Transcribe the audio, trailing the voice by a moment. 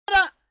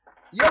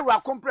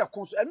Yewura compre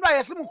konso. Eno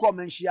ayesimu ko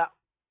menhia.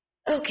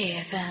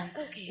 Okay, FM.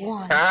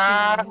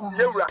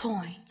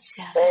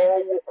 101.7.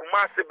 Oh,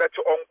 Kumasi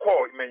beto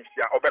onko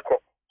menhia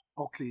obeko.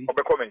 Okay.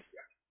 Obeko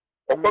menhia.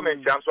 Obeko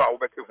menhia so a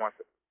obeti ho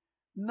ase.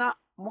 Na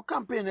mo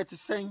campaign et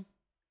sen.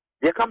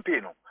 Ye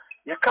campaign no.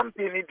 Ye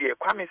campaign dey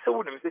kwame se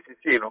wonim se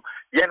sisi no.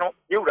 Ye no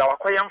yewura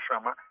wakwaya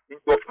mframa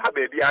nti ofa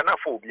ba bia na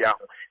fa obi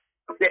aho.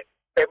 Se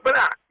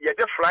ebra ye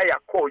de flyer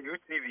call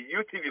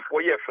UTV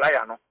for ye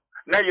flyer no.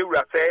 Na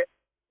yewura se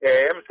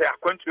say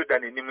akwantu da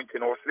nenim nti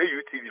no wosle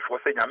UTV for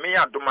say nyame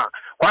adoma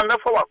wan na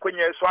fa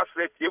wakwanya so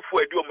asre tiefu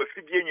adi o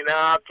mafibie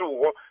nyina to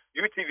ho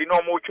UTV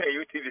no mo twa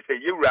UTV say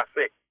yewura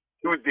say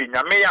Tuesday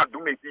nyame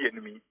adoma edi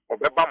enimi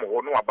obeba mo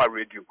ho no aba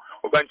radio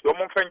obanti o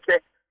mo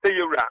mfenche say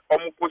yewura o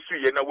mo posu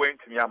ye na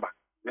wantimi aba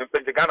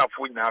mfenche Ghana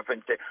fo nyina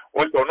mfenche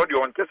o no de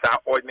on tesa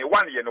o ne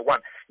one ye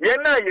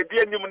na ye di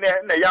enim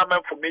na ya ma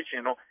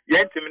information no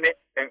ye ntimi ne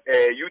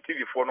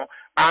UTV for no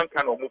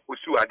anka no mo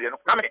posu ade no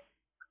kame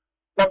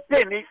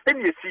Company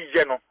send ye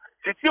see no.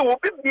 Siti wo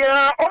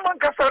bibia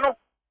omankasa no.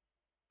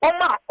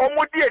 Oma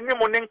omodi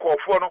anim ne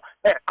nkofo no.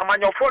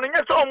 Amanyofo no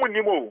nyese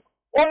omunim o.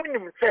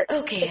 Omunim se.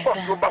 Okay,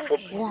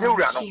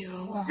 Yewura no.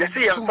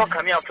 Yesi ye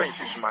ntoka ne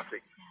afensi sumase.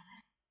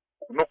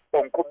 No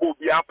onkobo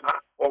bi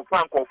apa.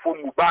 Onfa nkofo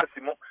mu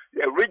baasi mo.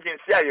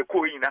 Regency a ye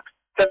ko yina.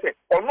 Sese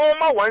ono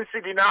ma 1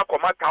 cedi na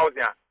akoma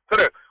 1000.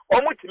 So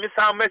omutimi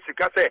san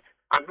mesika se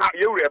ana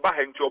yewura ba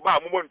ha nti oba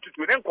ammo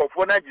ntutu ne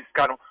nkofo na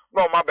agisika no.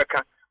 Na oma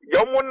beka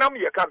Yomunam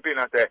ye campaign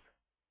ate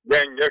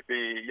then ye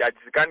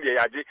yajikan ye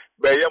yaji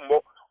beye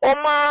mo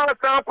oma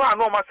san kwa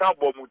no ma san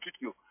bo mu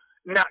tutu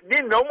na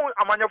ni no mu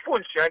amanyafo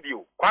nsuade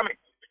o kwame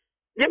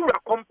yewura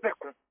complex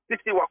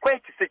sisi wakwa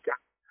tiseka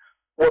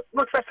wo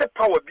process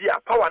power bia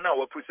power na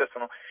wo process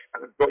no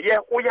do ye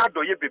oya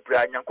do ye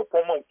bebra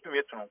nyankopon ma otumi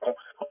etonko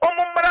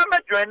omo mara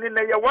madwane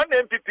na ye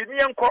one MPP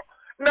ni enko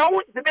na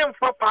wo dine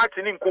mfa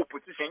party ni nko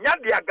opposition nya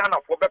dia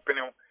Ghana for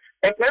bepene o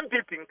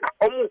MPP nka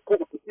omo ko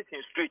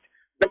opposition straight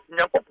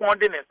Nyankopon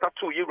de ne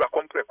statu yewura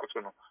complex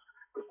so no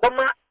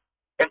koma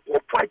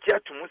enkofagia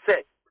to mu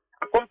say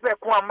complex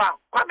ko ama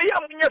kwame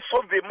ya munye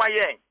survey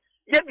mayen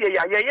ye de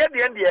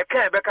ye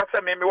kan be ka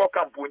se me wo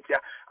kampo ntia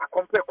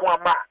complex ko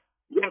ama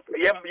ye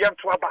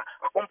nto aba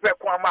complex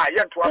ko ama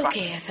ye nto aba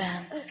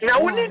na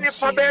woni ni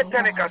pa be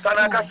tene kasa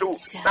na kasa o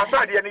na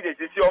sa de ni de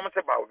sisi o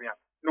mse ba obi a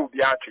na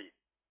obi atwe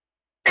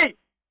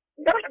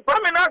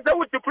kwame na za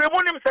wuti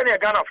premonim se ne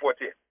Ghana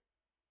 40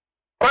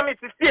 kwame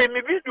sisi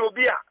mi video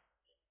bi a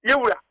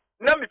Yewura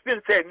na me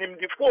fin say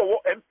nimdifo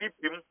wo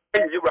MPP m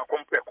yewura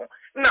kompreko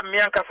na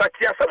me ankasa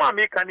ti asem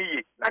America ni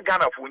ye na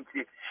Ghana fo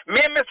ntie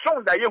me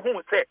son da ye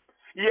hu say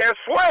ye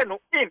so no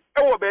in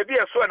ewo ba bi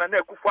ye so na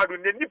Akuffo ado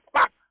ne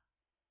nipa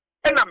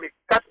na me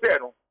kase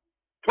no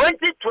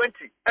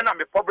 2020 na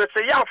me publish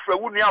ya afra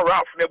wu ni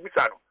Ralph na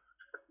busa no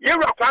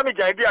yewura kwa me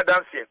jan bi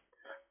adanse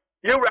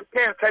yewura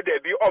ken say da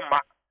bi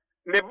oma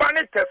ne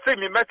bani tese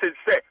mi message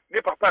say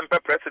ni papa mpe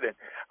president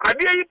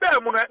ade yi ba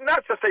mu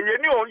na sese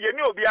yeni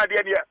obi ade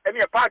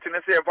ene party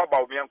ne say fa ba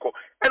omi enko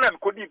ena me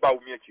kodi ba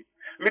omi achi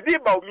me di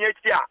ba omi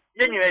achi a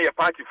ye nyina ye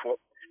party for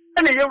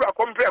ene yewura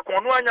compare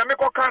kon no anya me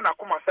koka na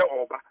koma say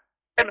oba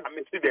ena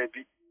me si da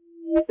bi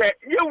se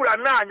yewura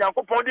na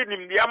Nyankopon di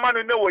nim dia ma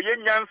no na wo ye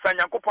nyansa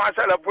Nyankopon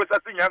asala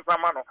process nyansa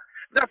ma no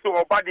na so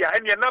oba dia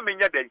ene na me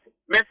nya da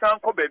me san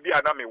ko ba bi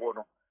ana me wo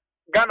no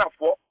Ghana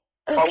for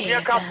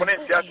Baumia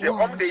component ya se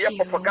om de ye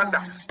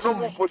propaganda no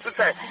mu potu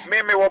say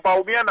me wo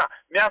baumia na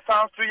me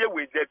asan so ye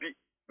we dabi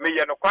me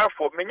ye no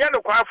kwafo me nya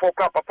no kwafo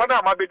ka papa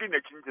na ma bedi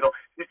na chinjiro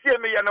sisi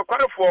me ye no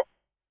kwafo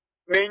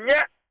me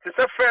nya se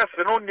se first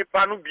no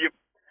nipa no bi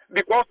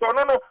because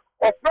no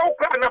ofro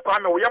kwa na pa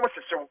me wo yam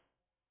sesem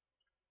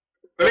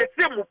me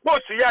se mu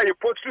post ya ye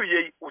post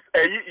ye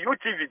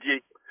UTV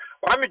die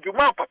wa me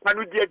djuma papa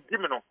no die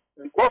dim no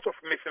because of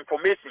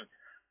misinformation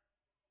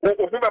o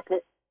hu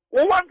be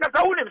One that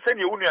I wouldn't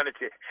send you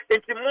unity.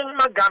 It's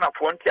Mumma Ghana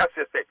for Auntie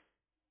said.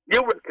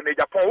 You work in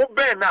Japan, oh,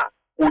 Bena,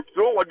 would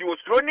throw what you was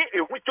running a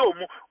which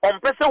on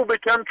Pesa will be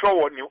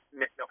control on you.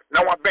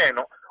 Now a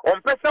Beno,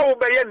 on Pesa will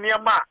be near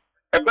Ma,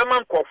 a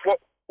Beman Kofi,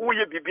 who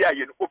you be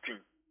in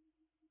open.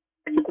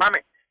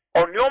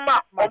 On your ma,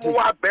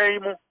 Omoa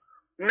Bemu.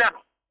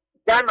 Now,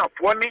 Ghana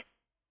for me,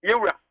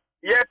 Yura,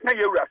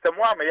 Yura,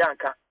 Samoa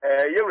Yanka,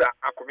 Yura,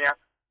 Akumia,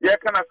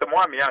 Yakana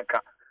Samoa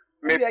Yanka.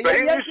 We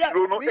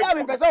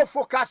have a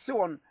focus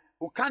on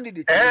who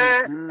candidate.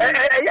 Because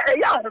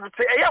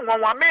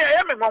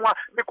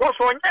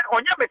on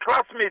your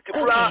classmate,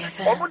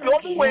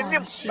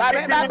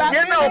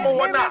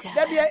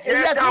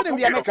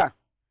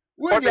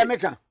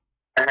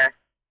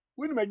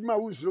 When my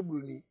mouse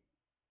Rubuni.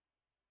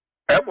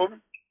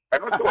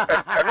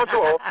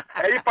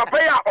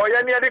 Papa or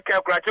any other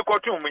can crack to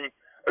me.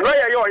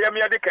 Lawyer, or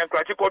any other can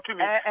crack to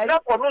me.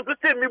 Not for not to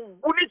say me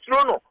bullet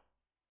no.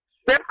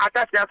 Then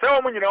attach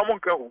yourself when you know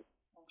Monko.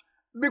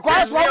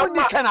 Because one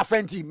only can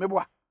offend him,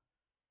 Mebwa.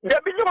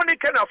 There be only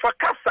can for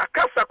Casa,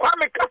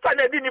 Kwame Casa,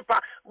 and Dinipa.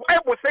 I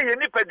will say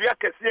any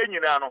pediatric, you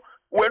know,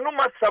 when no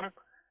must some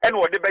and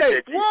what the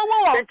best.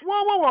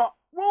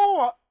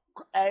 Whoa,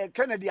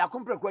 Kennedy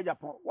akompre ko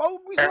Agyapong. Wo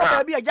bi so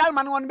baby a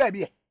Jalman won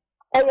baby.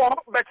 Oh,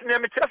 but near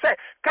me say,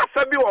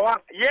 Cassabi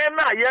or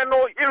Yena,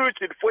 Yano,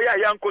 irritated for ya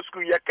Yanko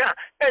school, Yaka,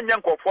 and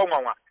Yanko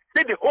Forma.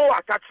 See the whole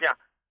Atatia.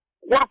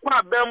 What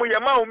Bemu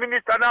Yama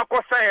minister now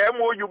cost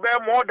you bear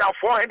more than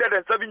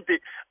 470.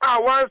 I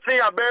want say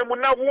a Bemu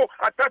now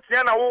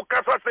Atatiana who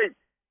Cassa say.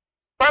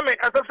 Pame,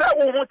 as I said,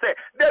 who say,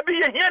 there be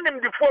a hearing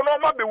before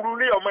no be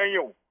rule or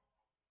mayo.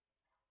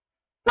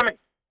 Pame,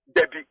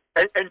 Debbie,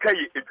 and tell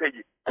you,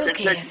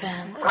 Okay,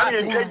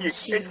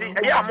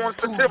 yeah,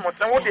 monster,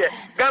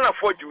 Ghana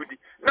for Judy.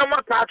 No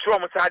matter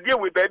from us, I deal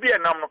with baby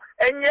and no,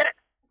 and yet,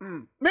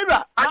 maybe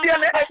I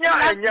didn't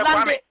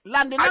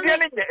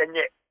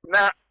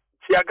now,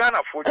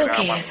 Ghana for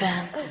okay,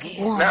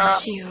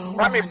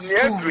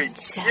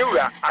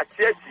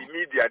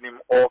 media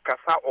or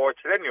Casa or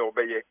Chileni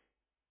obey.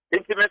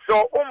 Intimate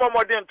so,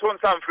 modern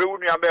tones and free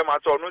Union Bema,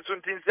 so no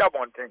soon things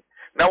about thing.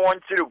 Now, one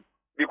chill,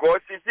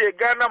 because you see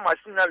Ghana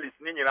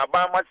nationalist, Nina,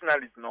 Aba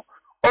nationalist, no.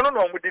 Ono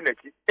no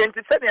mudineki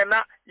enti sene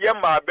na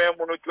yemma abem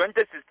no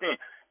 2016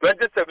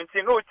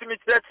 2017 no timi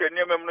church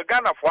eniem no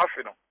Ghana for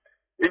afi no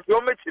enti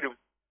o mechirim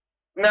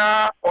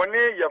na oni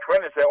ye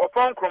friend say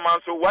opon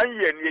kroman so 1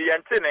 year ni ye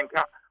nte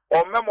nenka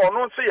o mem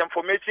ono so ye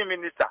information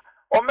minister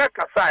o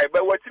mekasa e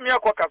ba watimi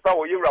akokasa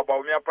wo yewra ba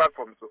o me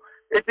platform so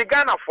enti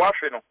Ghana for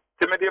afi no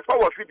timi de fa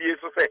wo fidie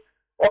so say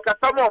o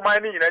kasa mo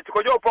man ni nyina enti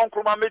ko je opon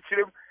kroman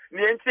mechirim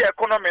ni enti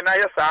economy na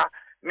yesa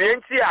ni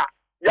enti a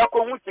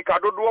Yako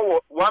Musika do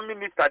 1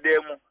 minister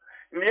demo.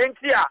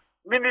 Nientia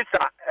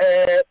minister,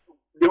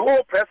 the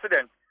whole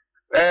president,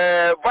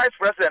 vice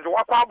president,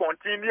 Wapa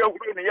Bontin,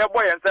 your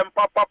boy and some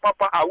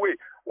papa away.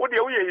 What the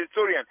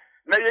historian.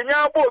 Na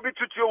yenya bo bi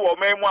tutu wo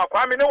memu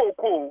akwa me na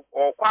oko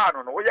or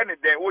kwano no ye ne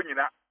den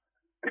wonyina.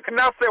 It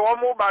na say wo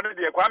mo ba no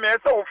de kwa me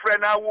say wo frɛ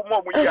na wo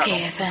mo mu ya no.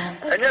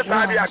 Enye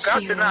sa dia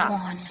kase na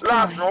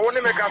last no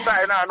woni me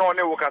kasa na na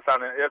one wo kasa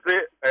no. Ye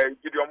say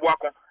Gideon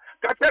Boako.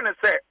 Kase ne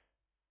say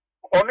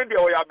oni de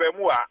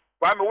oyabemu a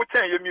kwa me wo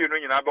chen ye mienu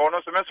nyina be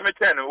ono so me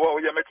chen wo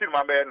ye meti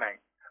ma be 9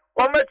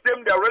 o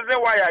metem the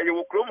reason why ye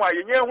wo krom a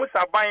ye nya hu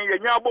saban ye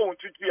nya bo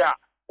ntutu a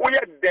wo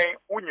ye den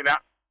wo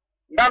nyina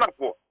Ghana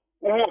po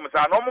wo hu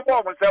msa no mo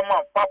bo msa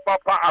ma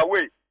papa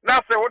away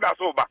na se wo da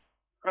so ba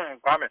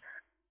kwa me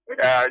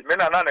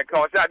na ne ka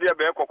o se ade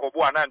be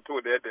kokobo ana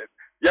nto de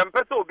ye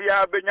mpese obi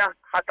a benya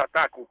heart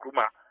attack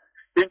okruma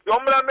nti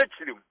omla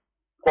mechirim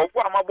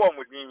kofu amabo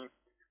mudin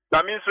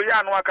Sami so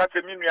ya no aka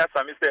te minua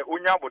sami se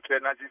onya abotre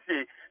na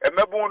sisi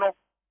emebu no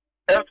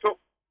enso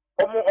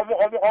omo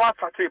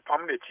afate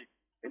pam nechi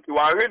nti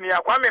wa hwe ni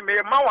akwa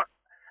me mawa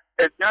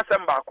etia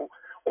semba ko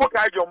o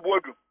ka jombo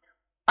odu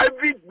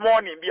every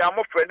morning bi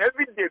amo friend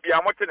every day bi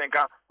amo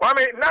tenenka wa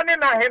me nane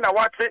na he na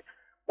wate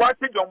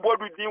jombo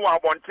odu din wa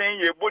abonten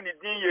ye boni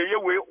din ye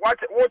we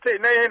wate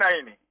na he na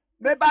ni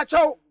me ba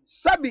chow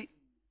sabi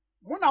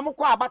mu na mo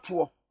kwa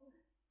abato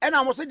e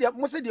na mo se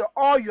de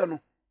oyo no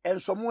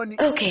ensomoni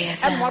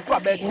and what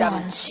about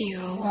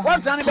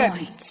what's on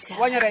baby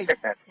when you're and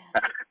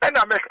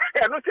I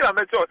no tell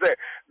me to say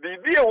the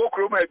dear walk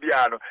room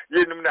biano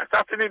yenum na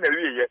satin na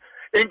wiye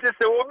enti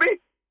se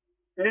obi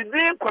ni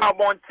din kwa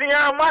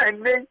bontia ma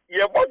enne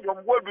ye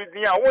bodjombo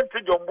adudin a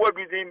wonte jombo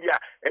adudin dia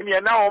ene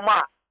na o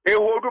ma e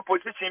hold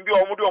position bi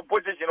o mu do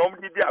position o mu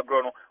di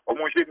agro no o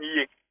mo hwe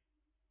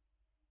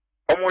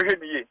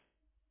niye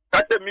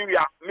tata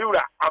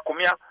miura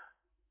akomia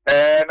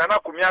nana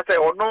kumia say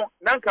ono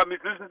nanka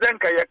misusu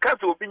zenka ye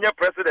kasa obi nye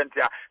president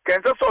ya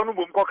kense so no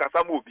bomko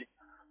kasa mo obi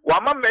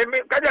wa ma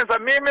me kajansa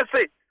me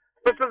say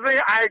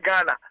citizen I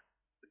Ghana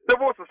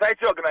civil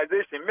society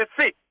organization me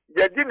say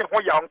ye di ne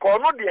ho ya nko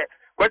no de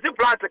kwati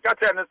plant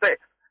kata ne say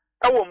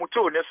ewo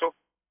muto ne so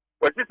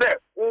kwati say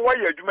wo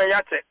ye adwuma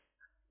ya che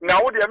na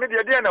wo de me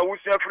de na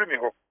wusu afiri mi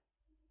ho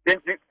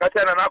enti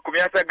kata na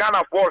kumia say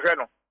Ghana for hwe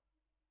no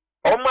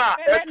o ma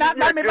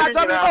me ba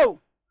to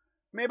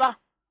me ba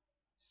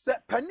se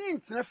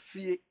panint na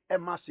fie e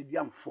ma se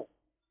duamfo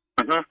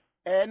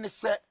ne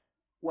se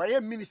waye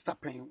minister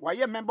pen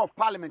waye member of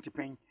parliament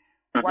pen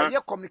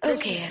waye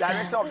communication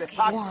director of the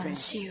party pen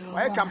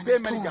waye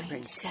campaign manager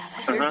pen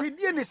e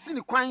die ne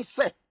sini kwan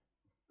se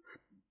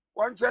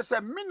won je se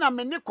me na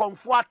me ne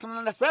konfo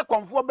atene na se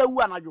konfo ba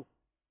wu anajo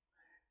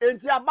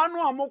enti aba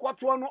no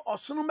amokoto no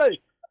osono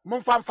mai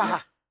momfamfa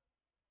ha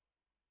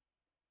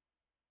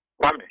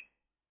wame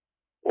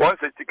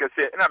once a ticket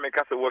say na make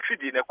us what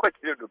fidi na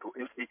kwatire dodo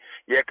nti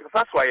ye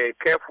kasa so ye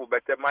careful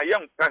but my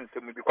young can say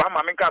me kwa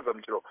ma me kan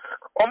zam chiro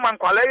o man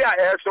kwale ya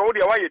e so wo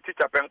de wa ye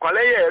teacher pen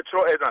kwale ya e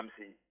chiro exam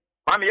si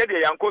ma me ye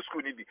de yanko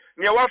school ni bi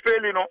ne wa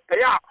fail no e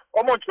ya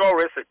o mo chiro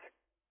receipt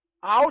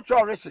how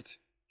chiro receipt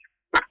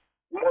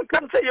mo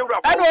kan say you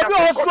rap and obi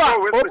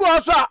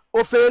oso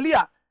o fail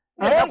ya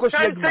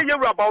say you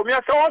rap o me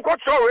say won ko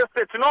chiro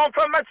receipt no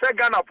fa me say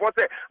Ghana for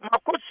say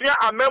makosua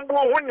amembu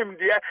honim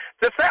de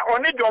te say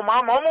oni do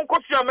mama o mo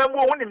kosua amembu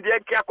honim de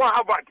ke akọ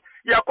Harvard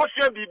ya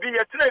kosua bibi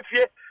ye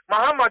trefie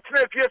Mahama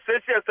trefie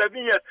 7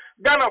 years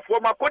Ghana for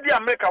makodi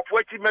America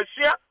for ti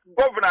mesua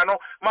governor no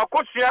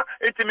makosua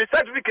eti me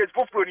certificate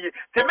for froni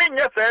te me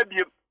nya say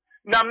bi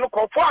nam no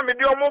kofo me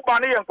de omo ba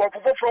ne yen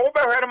kofo foforo wo be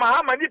hwere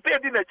Mahama ni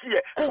pedi na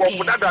chiye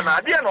kofo dada na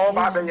ade na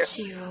oba be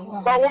ye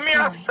ba wo mi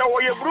asa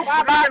wo ye group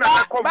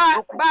na kom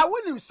group ba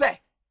wonim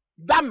say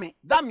dame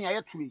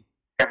ayetue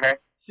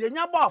se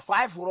nya ball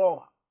 5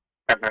 row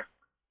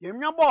ye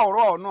nya ball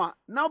row no a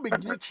na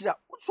obegine kira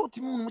so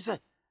timu say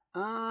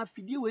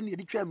fidie we na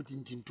edi twa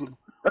mtintinto no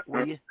wo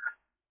ye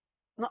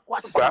na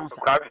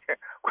wasisansa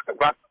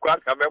kwa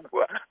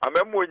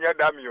amemu nya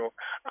damio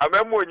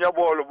amemu nya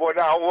ball bo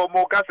na wo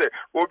mo ka se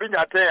obi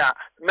nya ten a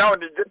na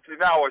oni jeti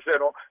na wo hye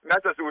no na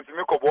se se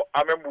otimi kobo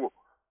amemu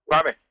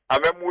kwame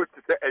amemu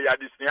ti se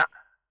eyadisia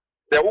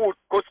the who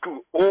go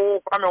school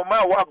kwame o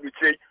ma wa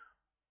buchei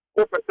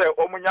o pese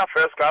o munya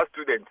first class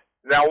student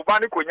na wo ba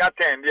ni konya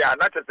 10 dia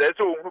na se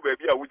se o hu ba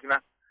bi a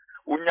wugina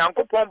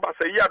Unyankopon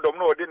basa yi Adom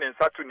na odi ne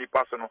nsa to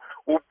nipa so no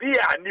obi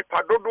a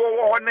nipa dodo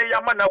wo ne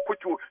yama na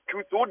kutu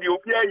de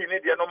obi ayi ne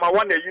de no ma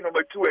 1 ayi no ma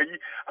 2 ayi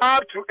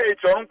up to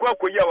 8 on kwa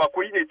koyi awa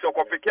koyi 8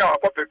 okofike awa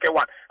kofike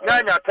 1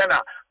 na nya 10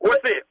 a wo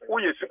se wo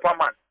ye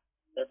superman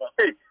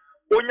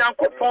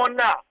Unyankopon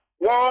na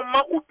wo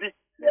ma obi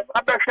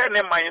abehwe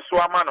ne man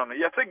so ama no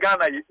yese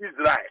Ghana ye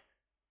Israel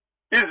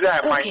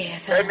man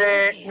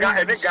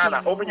ene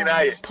Ghana o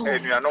nyina ye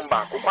enuanom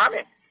ba ko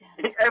kwame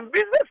and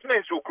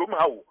businessmen so krum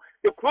hawo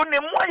ekro ne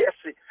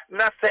moyese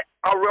na se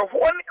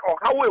areho ne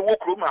ohawo ewo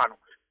krom ha no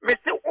me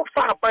se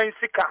ofa ban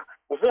sika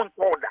ho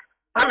ntoda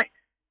ame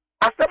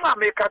asema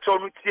me ka cho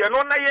no tie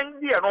no na yen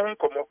die no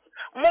nkomo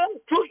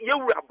monto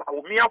yewura ba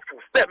o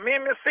miafo se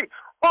me se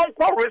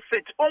onko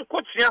research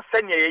onko tua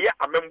senya ye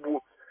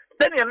amambuo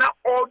senya na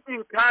odi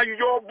nka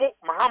yobo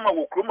Mahama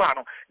wo krom ha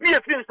no ne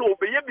yefin so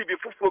obeye bibi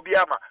foforo bi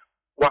ama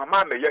wa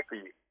ma me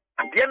yeke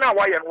ade na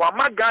wa ye no wa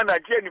ma Ghana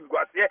je ni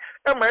gwase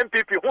e ma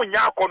MPP ho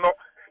nya akono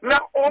na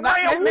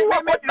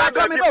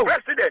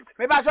president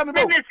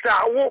minister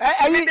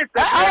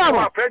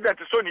president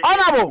so ni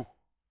honorable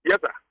yes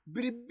sir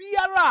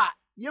biribiara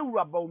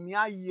yewura ba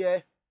omia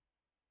ye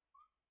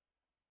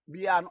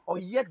bia no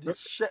oye de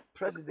she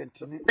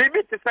president ni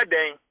bibi ti say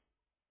den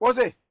what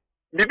say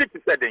bibi ti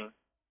say den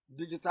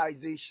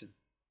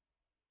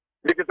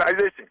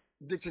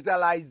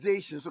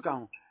digitalization so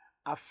kan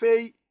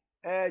afei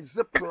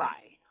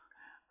zipline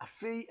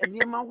afei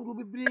enema huru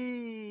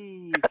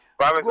bibiri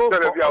go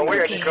for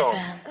okay,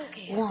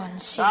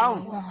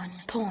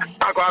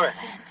 101.7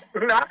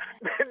 na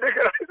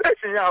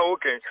digitalization ya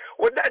okay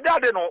o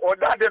that no what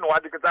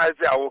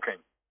digitalization ya okay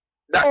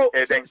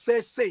that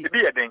say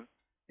be a thing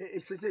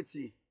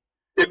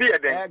be a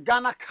thing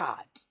Ghana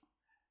card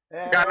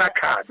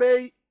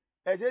afei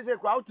say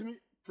kwa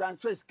ultimate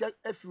transfer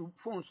if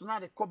phone so na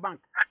the co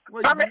bank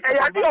mama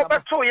ya di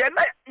obeto ye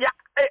na ya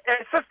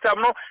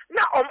system no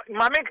na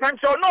mama kan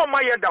so no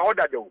ma ye da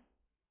order do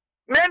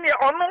nani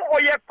ono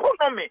oye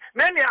economy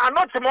nani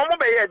anot mo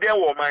be ye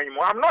den wo man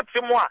mu am not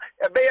mo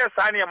a be ye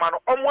sane ma no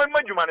omo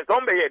madwuma ne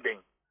so be ye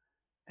den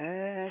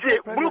see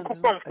bruku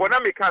pomfo na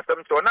me kan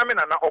sam so na me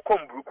na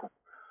okom bruku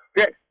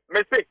ye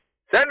me say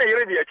say na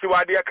yire di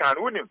achiwade kan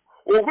unim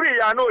ohuri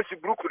ya na osi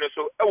bruku ne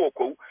so e wo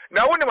kowu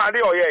na wonim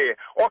ade oyeye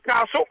o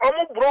ka so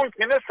Mcbrown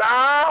kene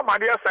saa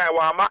made san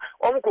wa ama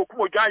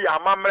kokumo dwan ya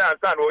ama mra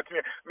ansa na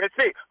otimi me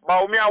say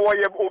ba omi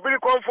awoye obiri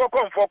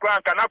konfo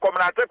kran kana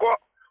komnate ko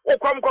o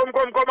kom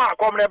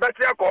na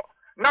beti akọ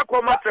na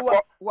kom ate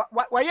ko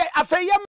wa ye afeye